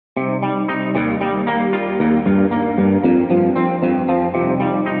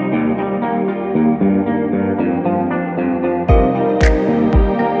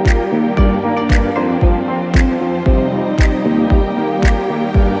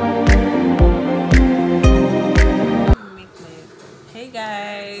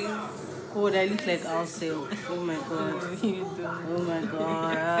God, I look like ourselves. Oh my God. You do. Oh my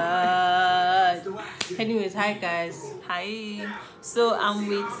God. Anyways, hi guys. Hi. So I'm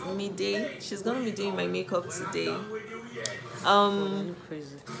with Midday. She's gonna be doing my makeup today. I'm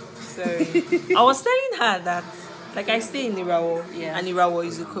crazy. Sorry. I was telling her that like I stay in Irawo, Yeah. and Irawo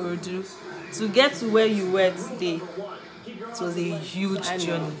is Ikorodu. To get to where you were today, it was a huge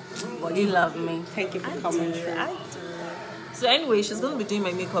journey. But you love me. Thank you for coming through. I do. So anyway, she's gonna be doing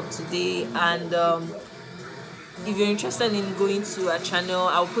my makeup today, and if you're interested in going to her channel,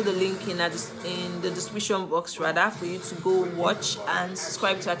 I'll put the link in the description box rather for you to go watch and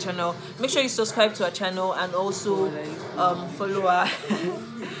subscribe to her channel. Make sure you subscribe to her channel and also follow her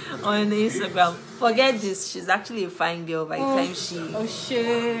on Instagram. Forget this, she's actually a fine girl by the time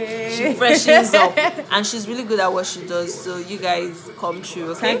she freshens up, and she's really good at what she does. So you guys come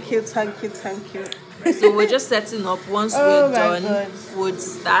through, okay? Thank you. So we're just setting up. Once we're done, we'll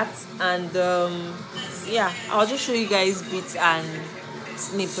start, and yeah, I'll just show you guys bits and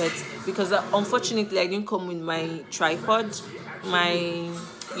snippets because unfortunately I didn't come with my tripod, my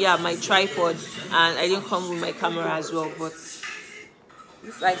tripod, and I didn't come with my camera as well, but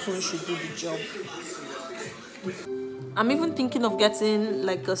this iPhone should do the job. I'm even thinking of getting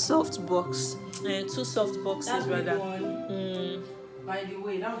like a soft box, 2 soft boxes rather. By the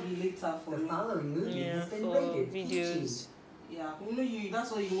way, that will be later for me. Yeah, for videos. Yeah,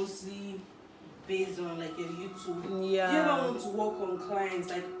 that's what you mostly based on, like your YouTube. Yeah. Do you ever want to work on clients,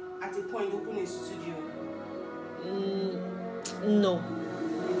 like at a point open a studio? No,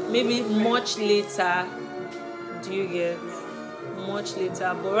 maybe much later. Do you get much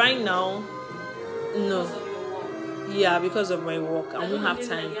later? But right now, no. Because of your work. Yeah, because of my work, I won't have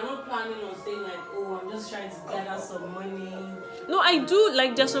time. Like, you're not planning on saying like, oh, I'm just trying to gather some money. No, I do.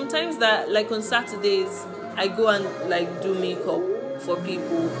 Like, there's sometimes that, like on Saturdays, I go and like do makeup for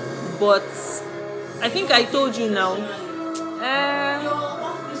people. But I think I told you now. Your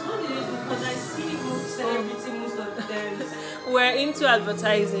office, what do you do? Because I see you celebrity most of the time. We're into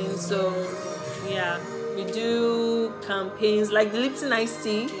advertising, so yeah, we do campaigns like the Lipton Iced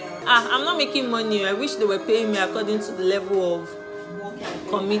Tea. I'm not making money. I wish they were paying me according to the level of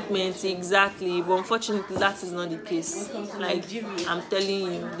commitment, exactly, but unfortunately that is not the case. Like, I'm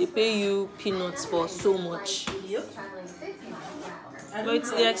telling you, they pay you peanuts for so much. But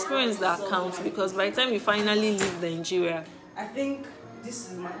it's the experience that counts, because by the time you finally leave Nigeria, I think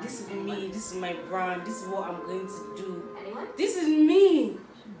this is me, this is my brand, this is what I'm going to do. This is me.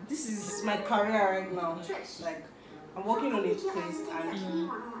 This is my career right now. Like, I'm working on a place and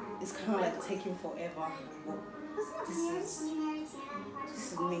it's kind of like taking forever. But this is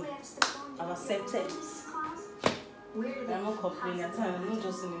me. I've accepted it. I'm not complaining. I'm not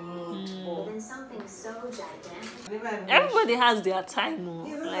just in the mood. everybody has their time.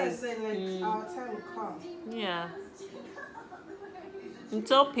 Like, our time will come. Yeah.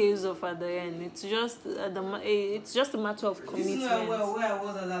 It all pays off at the end. It's just it's just a matter of commitment. This is not where I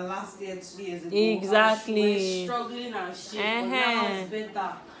was the last year, 2 years ago. Exactly. We're struggling and shit, but now it's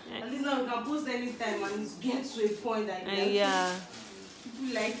better. At least now we can post anytime and it gets to a point that yeah.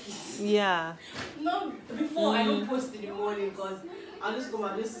 people like it. Yeah. No, before I don't post in the morning because I'll just go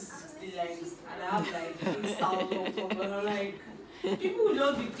and just 60 likes and I have like 8,000 but I'm like, people will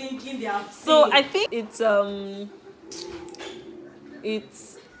not be thinking they are fake. So I think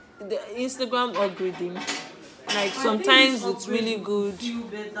it's the Instagram algorithm. Like, sometimes it's really good. Feel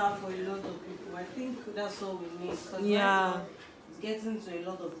better for a lot of people. I think that's all we need. Yeah. It's getting to a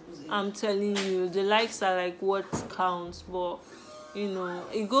lot of people's. I'm telling you, the likes are like what counts, but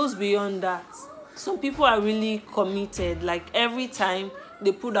it goes beyond that. Some people are really committed. Like, every time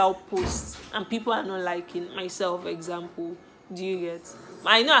they put out posts and people are not liking, myself example. Do you get?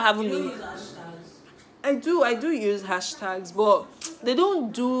 I know I haven't been. I do use hashtags, but they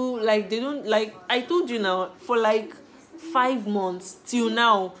don't like I told you now, for like 5 months till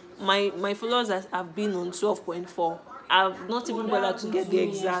now, my followers have been on 12.4. I've not even bothered to get the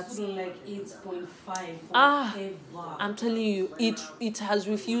exact. Like 8.5. I'm telling you, it has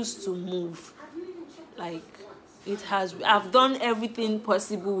refused to move. Like, it has. I've done everything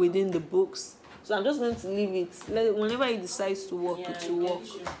possible within the books, so I'm just going to leave it. Whenever it decides to work, it will work.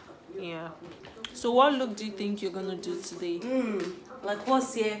 Yeah. So what look do you think you're gonna do today? Like,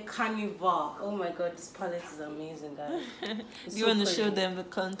 what's here? Carnival. Oh my god, this palette is amazing, guys. Do you want to show them the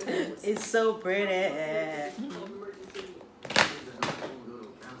content? It's so pretty.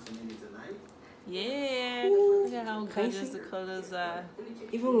 Yeah. Look at how gorgeous the colors are.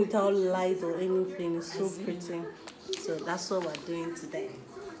 Even without light or anything, it's so pretty. So that's what we're doing today.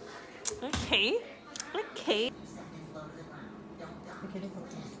 Okay.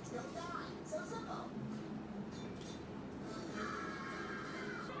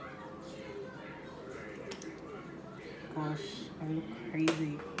 Gosh, I look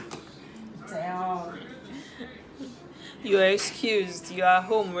crazy. Damn. You are excused. You are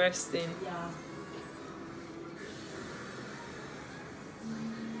home resting. Yeah.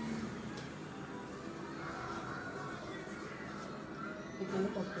 You can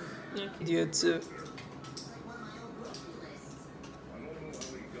look up this. Okay. You too.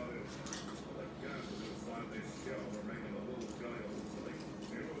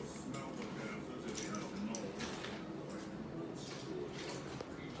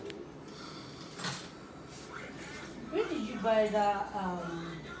 Where did you buy that?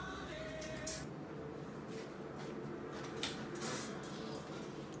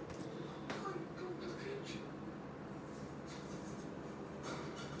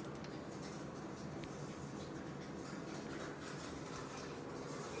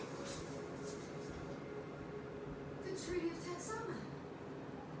 The Treaty of Texama.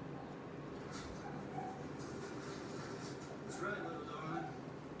 That's right, little darling.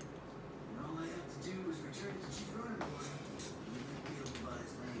 And all I have to do is return to Chief Runnerboy. And you will be able to buy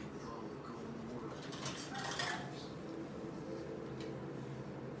his land with all the gold in the world.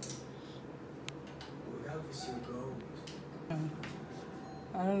 Well, how does your gold?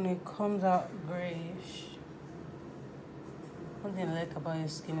 I don't know, it comes out grayish. One thing I like about your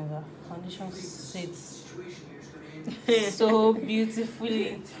skin is that foundation sits so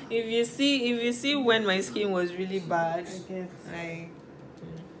beautifully. If you see when my skin was really bad, I get. like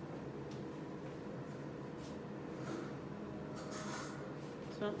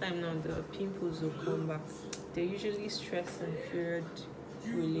sometimes now the pimples will come back. They're usually stress and period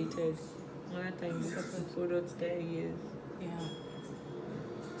related. Another time because of products that I use. Yeah.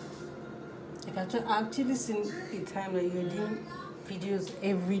 Like I actually seen a time that you're doing videos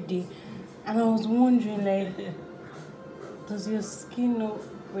every day, and I was wondering like, does your skin not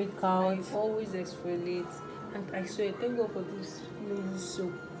break out? I always exfoliate, and I swear, thank God for this new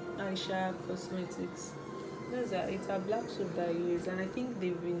soap, Aisha Cosmetics. It's a black soap that I use, and I think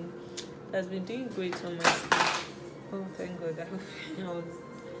that's been doing great on my skin. Oh, thank God!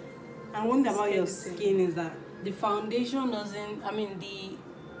 And one thing about your skin is that the foundation doesn't. I mean the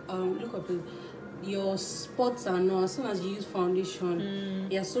look up it. Your spots are not, as soon as you use foundation,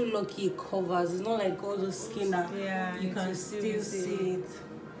 you're so lucky it covers. It's not like all the skin that you can still see it.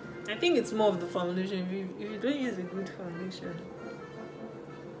 I think it's more of the foundation. If you don't use a good foundation.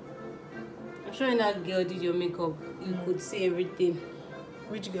 I'm sure when that girl did your makeup, you could see everything.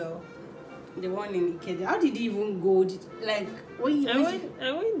 Which girl? The one in Ikeja. How did you even go? Like when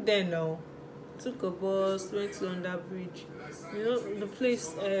I went there now. Took a bus, went to Under Bridge. You know the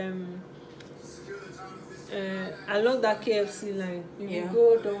place along that KFC line. You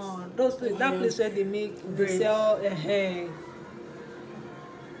go down that place where they sell hair.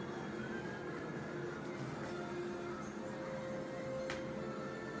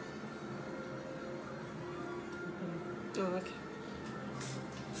 Oh, okay.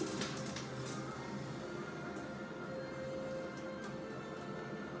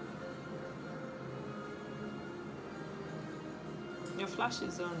 Your flash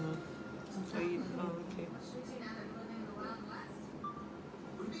is on, no? So you, oh, okay.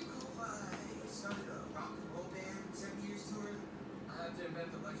 Would it be cool if I started a rock and roll band 7 years touring? I have to invent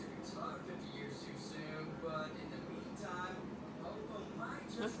the electric guitar 50 years too soon, but in the meantime,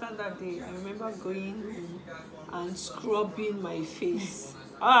 after that day, I remember going home and scrubbing my face.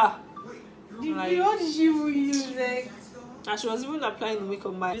 What did she even use? Like, and she was even applying the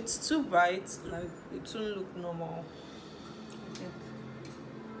makeup. It's too bright, like it won't look normal.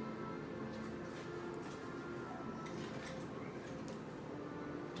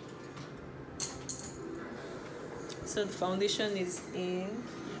 So the foundation is in.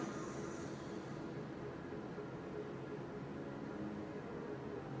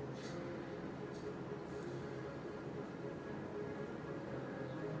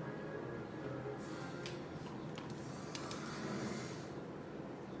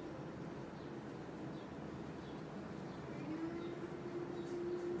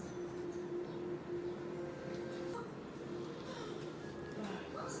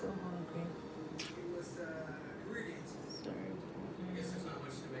 So hungry. Sorry.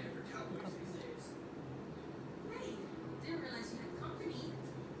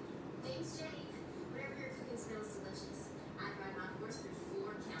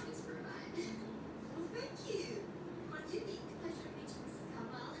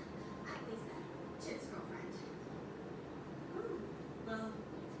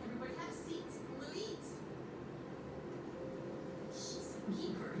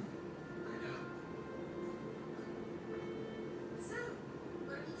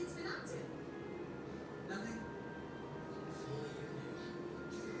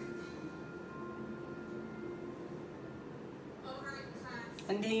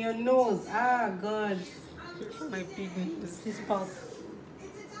 And then your nose. Ah, God. My big nose. This part.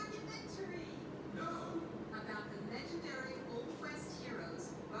 It's a documentary. No. About the legendary Old West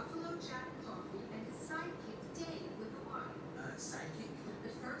heroes, Buffalo Jack Coffee and his sidekick Dave with the Y. Sidekick?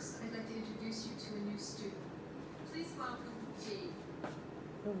 But first, I'd like to introduce you to a new student. Please welcome G.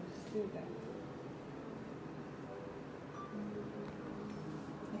 Oh, still that.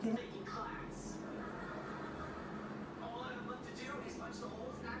 Making class. All I have left to do is punch the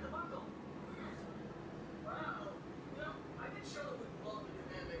holes and add the buckle. Wow. You know, I think Charlotte would love your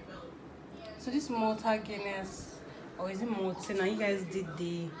handmade melody. So this Malta Guinness, or is it Maltina? You guys did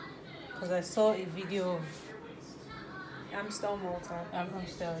the, because I saw a video of Amstel Malta.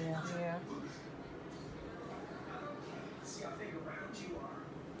 Amstel, yeah. Yeah. See how big around you are.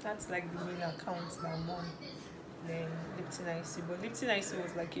 That's like the main account that I'm on. Then Lipton IC. But Lipton IC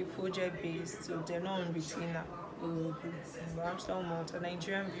was like a project based, so they're not on retainer. But Amstel Malta,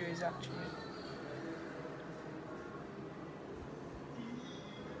 Nigerian viewers actually.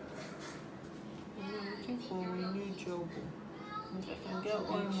 I'm looking for a new job. If I can get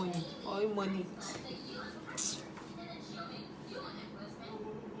oil money. Oil money.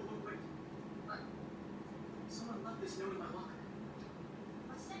 Someone left this note in my locker.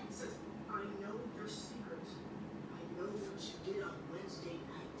 What's that? It says, I know your secrets. I know what you did on Wednesday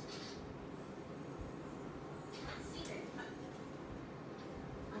night.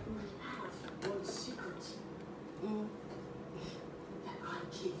 I only have one secret. That I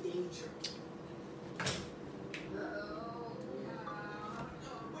Kid Danger.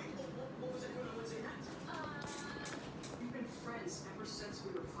 Wait, what was I doing on Wednesday night? We've been friends ever since we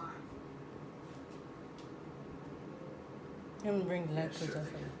were 5. Let me bring the light closer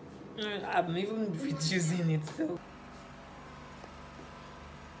for you. I'm even reducing it, so.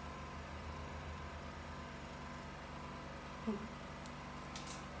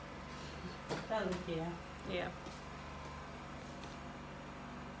 That's okay, yeah. Yeah.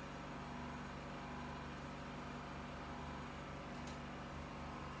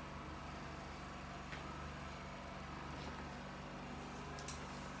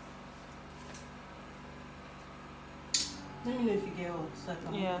 Let me know if you get hot so I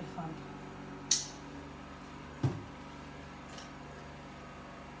can Yeah. make the fan.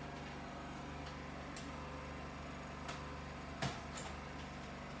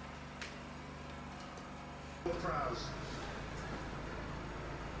 Prowse.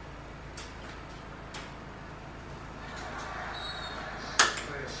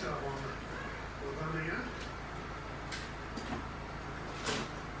 Play a shove on Aubameyang.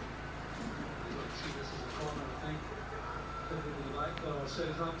 Look, see, this is a corner, I think. Could be like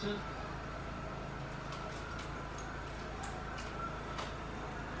Southampton.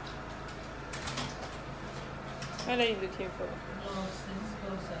 What are you looking for? No, this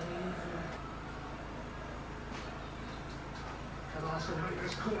closer. Can also make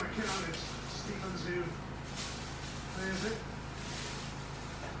this corner count. It's Stevens who clears it.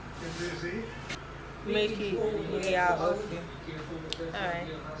 Good busy. Make it, yeah, okay. Alright.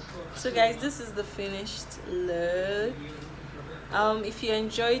 So guys, this is the finished look. If you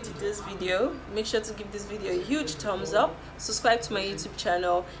enjoyed this video, make sure to give this video a huge thumbs up, subscribe to my YouTube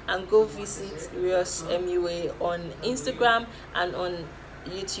channel, and go visit Rios MUA on Instagram and on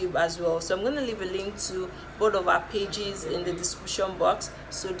YouTube as well. So I'm going to leave a link to both of our pages in the description box,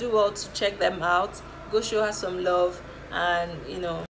 so do well to check them out. Go show her some love, and